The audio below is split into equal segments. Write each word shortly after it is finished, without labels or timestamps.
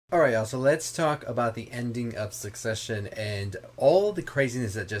Alright, y'all, so let's talk about the ending of Succession and all the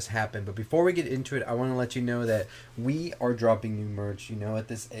craziness that just happened. But before we get into it, I want to let you know that we are dropping new merch. You know what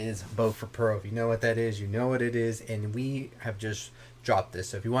this is, Boat for Pearl. If you know what that is, you know what it is. And we have just dropped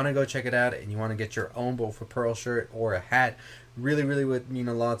this. So if you want to go check it out and you want to get your own Boat for Pearl shirt or a hat, really would mean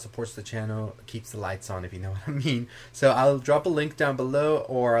a lot. Supports the channel, keeps the lights on, if you know what I mean. So I'll drop a link down below,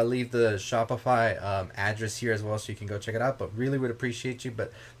 or I'll leave the Shopify address here as well, so you can go check it out. But really would appreciate you.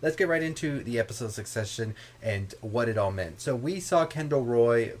 But let's get right into the episode of Succession and what it all meant. So we saw Kendall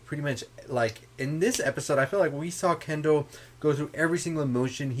Roy pretty much, like, in this episode, I feel like we saw Kendall go through every single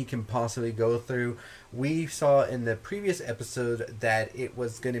emotion he can possibly go through. We saw in the previous episode that it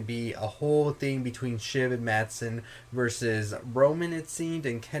was going to be a whole thing between Shiv and Matsson versus Roman, it seemed,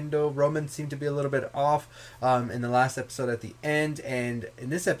 and Kendall. Roman seemed to be a little bit off in the last episode at the end, and in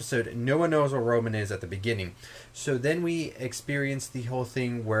this episode, no one knows where Roman is at the beginning. So then we experienced the whole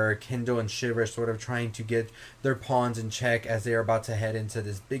thing where Kendall and Shiv are sort of trying to get their pawns in check as they are about to head into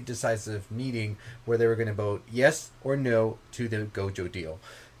this big decisive meeting where they were going to vote yes or no to the Gojo deal.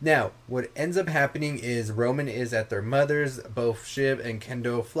 Now, what ends up happening is Roman is at their mother's. Both Shiv and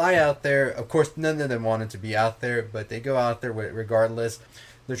Kendall fly out there. Of course, none of them wanted to be out there, but they go out there regardless.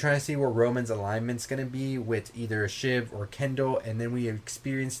 They're trying to see where Roman's alignment's going to be with either Shiv or Kendall, and then we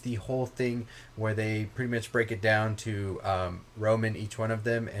experience the whole thing where they pretty much break it down to Roman, each one of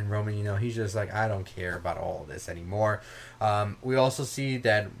them, and Roman, he's just like, I don't care about all this anymore. We also see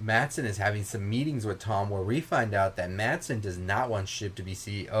that Matsson is having some meetings with Tom where we find out that Matsson does not want Shiv to be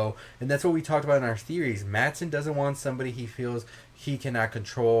CEO, and that's what we talked about in our theories. Matsson doesn't want somebody he feels he cannot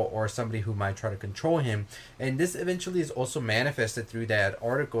control, or somebody who might try to control him. And this eventually is also manifested through that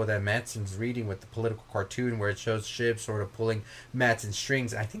article that Matsson's reading with the political cartoon, where it shows Shiv sort of pulling Matsson's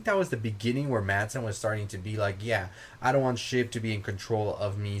strings. I think that was the beginning where Matsson was starting to be like, yeah, I don't want Shiv to be in control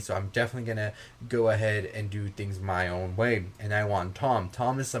of me, so I'm definitely going to go ahead and do things my own way. And I want Tom.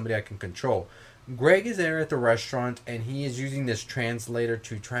 Tom is somebody I can control. Greg is there at the restaurant, and he is using this translator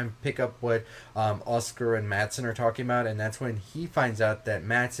to try and pick up what Oscar and Matsson are talking about, and that's when he finds out that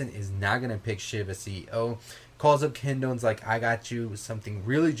Matsson is not going to pick Shiv as CEO. Calls up Kendall and's like, I got you something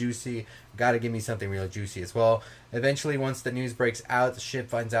really juicy. Got to give me something really juicy as well. Eventually, once the news breaks out, Shiv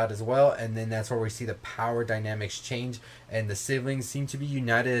finds out as well, and then that's where we see the power dynamics change, and the siblings seem to be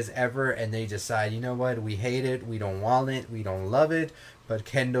united as ever, and they decide, you know what, we hate it, we don't want it, we don't love it, but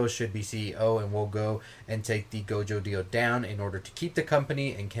Kendall should be CEO, and we'll go and take the Gojo deal down in order to keep the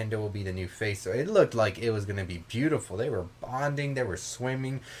company, and Kendall will be the new face. So it looked like it was going to be beautiful. They were bonding, they were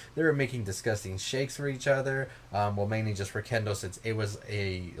swimming, they were making disgusting shakes for each other, well, mainly just for Kendall, since it was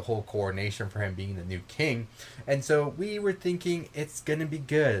a whole coronation for him being the new king. And so we were thinking, it's going to be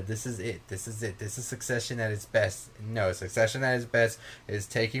good. This is it. This is it. This is Succession at its best. No, Succession at its best is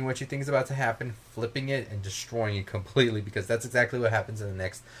taking what you think is about to happen, flipping it, and destroying it completely, because that's exactly what happens in the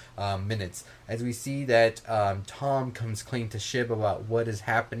next minutes. As we see that Tom comes clean to Shiv about what is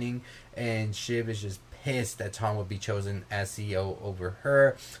happening, and Shiv is just pissed that Tom would be chosen as CEO over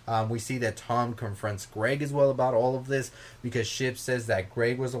her. We see that Tom confronts Greg as well about all of this, because Shiv says that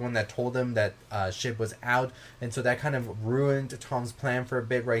Greg was the one that told him that Shiv was out, and so that kind of ruined Tom's plan for a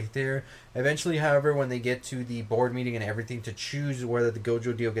bit right there. Eventually, however, when they get to the board meeting and everything to choose whether the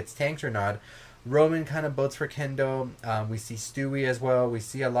Gojo deal gets tanked or not, Roman kind of votes for Kendall. We see Stewie as well. We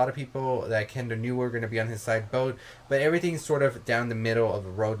see a lot of people that Kendall knew were going to be on his side vote, but everything's sort of down the middle of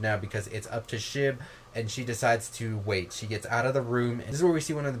the road now, because it's up to Shiv, and she decides to wait. She gets out of the room, and this is where we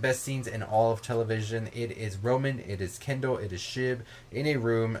see one of the best scenes in all of television. It is Roman, it is Kendall, it is Shiv in a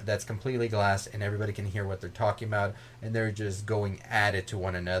room that's completely glass, and everybody can hear what they're talking about, and they're just going at it to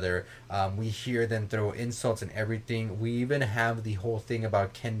one another. We hear them throw insults and everything. We even have the whole thing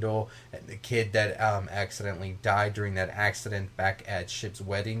about Kendall and the kid that accidentally died during that accident back at Shiv's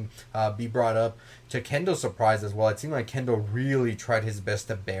wedding be brought up. To Kendall's surprise as well, it seemed like Kendall really tried his best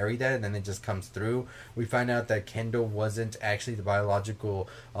to bury that, and then it just comes through. We find out that Kendall wasn't actually the biological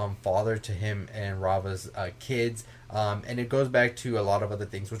father to him and Rava's kids. And it goes back to a lot of other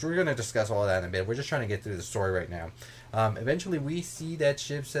things, which we're going to discuss all of that in a bit. We're just trying to get through the story right now. Eventually, we see that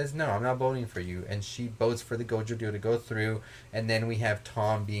Shiv says, no, I'm not voting for you. And she votes for the Gojo deal to go through. And then we have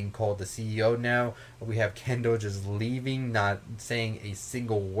Tom being called the CEO now. We have Kendall just leaving, not saying a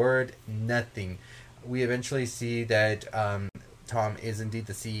single word, nothing. We eventually see that Tom is indeed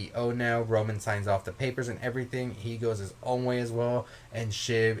the CEO now. Roman signs off the papers and everything. He goes his own way as well. And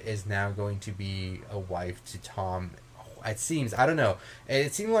Shiv is now going to be a wife to Tom. it seems, I don't know.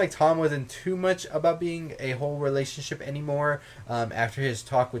 It seemed like Tom wasn't too much about being a whole relationship anymore after his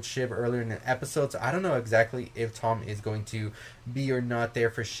talk with Shiv earlier in the episode. So I don't know exactly if Tom is going to be or not there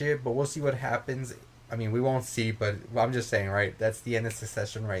for Shiv, but we'll see what happens. I mean, we won't see, but I'm just saying, right? That's the end of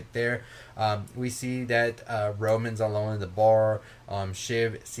Succession right there. We see that Roman's alone in the bar.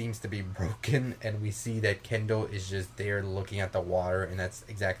 Shiv seems to be broken, and we see that Kendall is just there looking at the water, and that's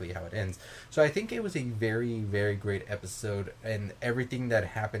exactly how it ends. So I think it was a very, very great episode, and everything that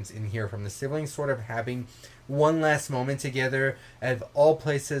happens in here, from the siblings sort of having one last moment together, of all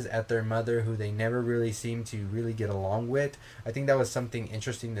places at their mother, who they never really seem to really get along with. I think that was something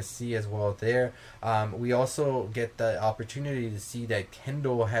interesting to see as well there. We also get the opportunity to see that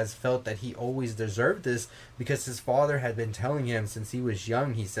Kendall has felt that he always deserved this, because his father had been telling him since he was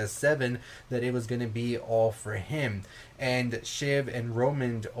young, he says 7, that it was going to be all for him. And Shiv and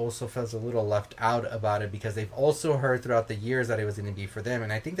Roman also felt a little left out about it, because they've also heard throughout the years that it was going to be for them.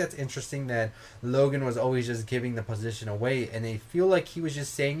 And I think that's interesting that Logan was always just giving the position away, and they feel like he was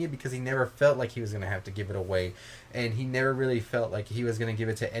just saying it because he never felt like he was going to have to give it away. And he never really felt like he was going to give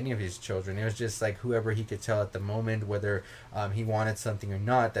it to any of his children. It was just like whoever he could tell at the moment, whether he wanted something or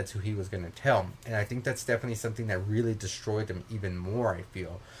not, that's who he was going to tell. And I think that's definitely something that really destroyed him even more, I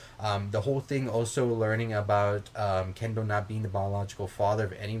feel. The whole thing also learning about Kendall not being the biological father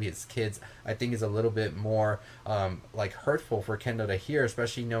of any of his kids, I think is a little bit more like hurtful for Kendall to hear,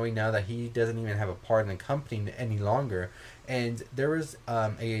 especially knowing now that he doesn't even have a part in the company any longer. And there was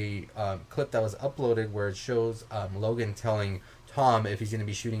a clip that was uploaded where it shows Logan telling Tom if he's going to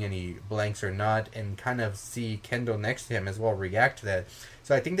be shooting any blanks or not, and kind of see Kendall next to him as well react to that.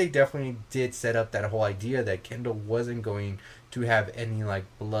 So I think they definitely did set up that whole idea that Kendall wasn't going to have any like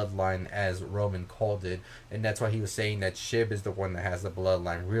bloodline, as Roman called it, and that's why he was saying that Shiv is the one that has the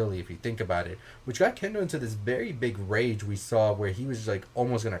bloodline, really, if you think about it, which got Kendall into this very big rage we saw where he was like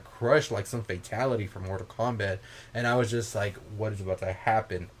almost gonna crush like some fatality from Mortal Kombat, and I was just like, what is about to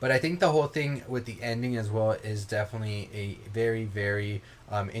happen? But I think the whole thing with the ending as well is definitely a very, very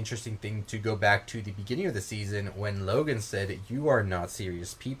interesting thing to go back to the beginning of the season when Logan said, "You are not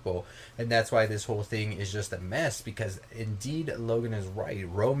serious people," and that's why this whole thing is just a mess, because indeed Logan is right.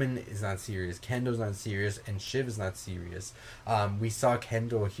 Roman is not serious, Kendall's not serious, and Shiv is not serious. We saw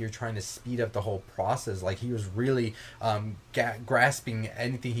Kendall here trying to speed up the whole process, like he was really grasping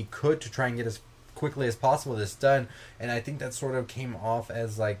anything he could to try and get as quickly as possible this done, and I think that sort of came off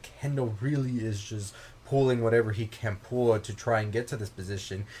as like Kendall really is just pulling whatever he can pull to try and get to this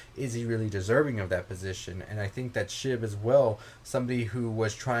position. Is he really deserving of that position? And I think that Shiv as well, somebody who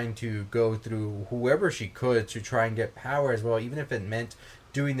was trying to go through whoever she could to try and get power as well, even if it meant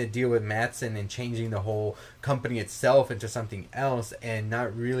doing the deal with Matsson and changing the whole company itself into something else, and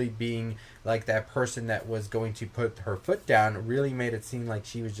not really being like that person that was going to put her foot down, really made it seem like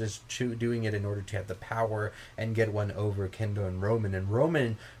she was just doing it in order to have the power and get one over Kendall and Roman. And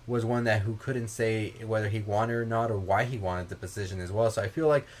Roman was one that who couldn't say whether he wanted or not, or why he wanted the position as well. So I feel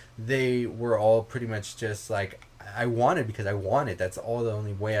like they were all pretty much just like, I want it because I want it. That's all the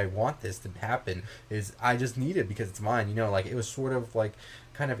only way I want this to happen, is I just need it because it's mine. You know, like it was sort of like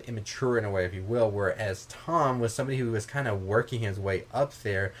kind of immature in a way, if you will, whereas Tom was somebody who was kind of working his way up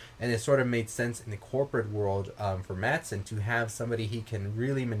there, and it sort of made sense in the corporate world for Matsson to have somebody he can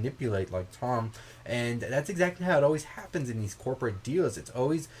really manipulate like Tom. And that's exactly how it always happens in these corporate deals. It's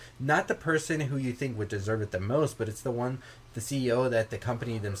always not the person who you think would deserve it the most, but it's the one, the CEO, that the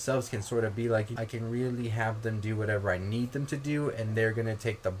company themselves can sort of be like, I can really have them do whatever I need them to do, and they're going to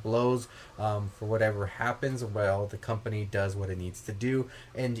take the blows for whatever happens while the company does what it needs to do.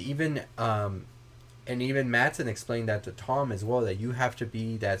 And even Matsson explained that to Tom as well, that you have to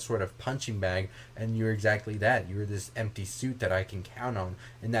be that sort of punching bag, and you're exactly that. You're this empty suit that I can count on.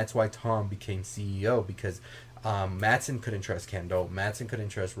 And that's why Tom became CEO, because Matsson couldn't trust Kendall, Matsson couldn't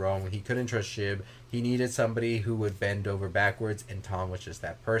trust Roman, he couldn't trust Shiv. He needed somebody who would bend over backwards, and Tom was just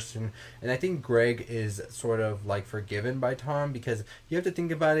that person. And I think Greg is sort of like forgiven by Tom, because you have to think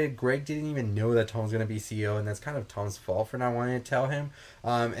about it, Greg didn't even know that Tom was going to be CEO, and that's kind of Tom's fault for not wanting to tell him.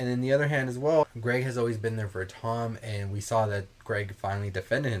 And on the other hand as well, Greg has always been there for Tom, and we saw that Greg finally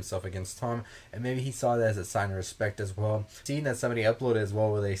defended himself against Tom, and maybe he saw that as a sign of respect as well. Seeing that somebody uploaded as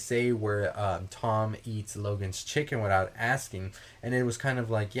well where they say where Tom eats Logan's chicken without asking, and it was kind of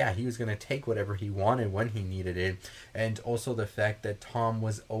like, yeah, he was going to take whatever he wanted when he needed it. And also the fact that Tom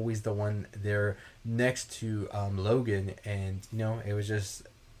was always the one there next to Logan, and you know, it was just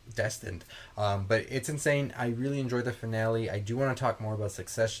destined. But it's insane. I really enjoyed the finale. I do want to talk more about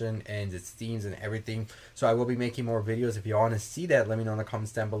Succession and its themes and everything. So I will be making more videos. If you all want to see that, let me know in the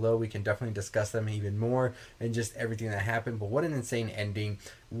comments down below. We can definitely discuss them even more and just everything that happened. But what an insane ending.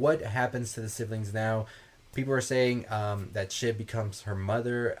 What happens to the siblings now? People are saying that Shiv becomes her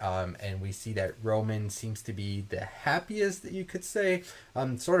mother, and we see that Roman seems to be the happiest, that you could say,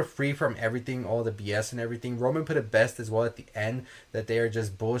 sort of free from everything, all the BS and everything. Roman put it best as well at the end, that they are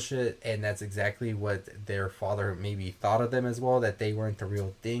just bullshit, and that's exactly what their father maybe thought of them as well, that they weren't the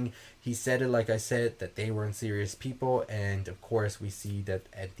real thing. He said it, like I said, that they weren't serious people, and of course we see that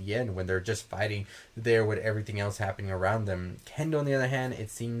at the end when they're just fighting there with everything else happening around them. Kendo, on the other hand, it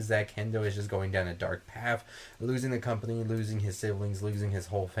seems that Kendo is just going down a dark path, losing the company, losing his siblings, losing his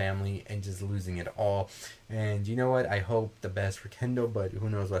whole family, and just losing it all. And you know what? I hope the best for Kendo, but who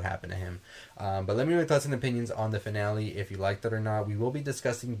knows what happened to him. But let me know your thoughts and opinions on the finale, if you liked it or not. We will be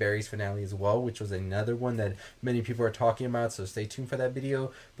discussing Barry's finale as well, which was another one that many people are talking about, so stay tuned for that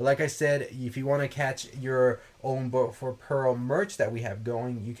video. But like I said, if you want to catch your own Boat for Pearl merch that we have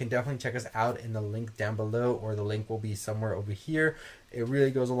going, you can definitely check us out in the link down below, or the link will be somewhere over here. It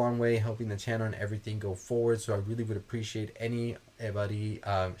really goes a long way helping the channel and everything go forward, so I really would appreciate anybody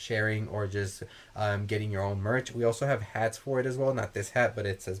sharing or just getting your own merch. We also have hats for it as well, not this hat, but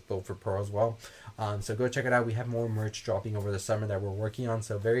it says Boat for Pearl as well. So go check it out. We have more merch dropping over the summer that we're working on,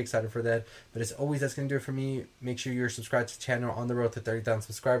 so very excited for that. But as always, that's going to do it for me. Make sure you're subscribed to the channel, on the road to 30,000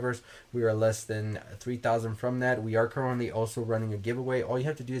 subscribers. We are less than 3,000 from that. We are currently also running a giveaway. All you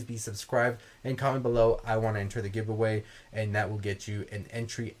have to do is be subscribed and comment below, I want to enter the giveaway, and that will get you an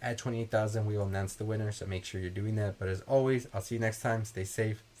entry at 28,000. We will announce the winner, so make sure you're doing that. But as always, I'll see you next time. Stay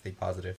safe, stay positive.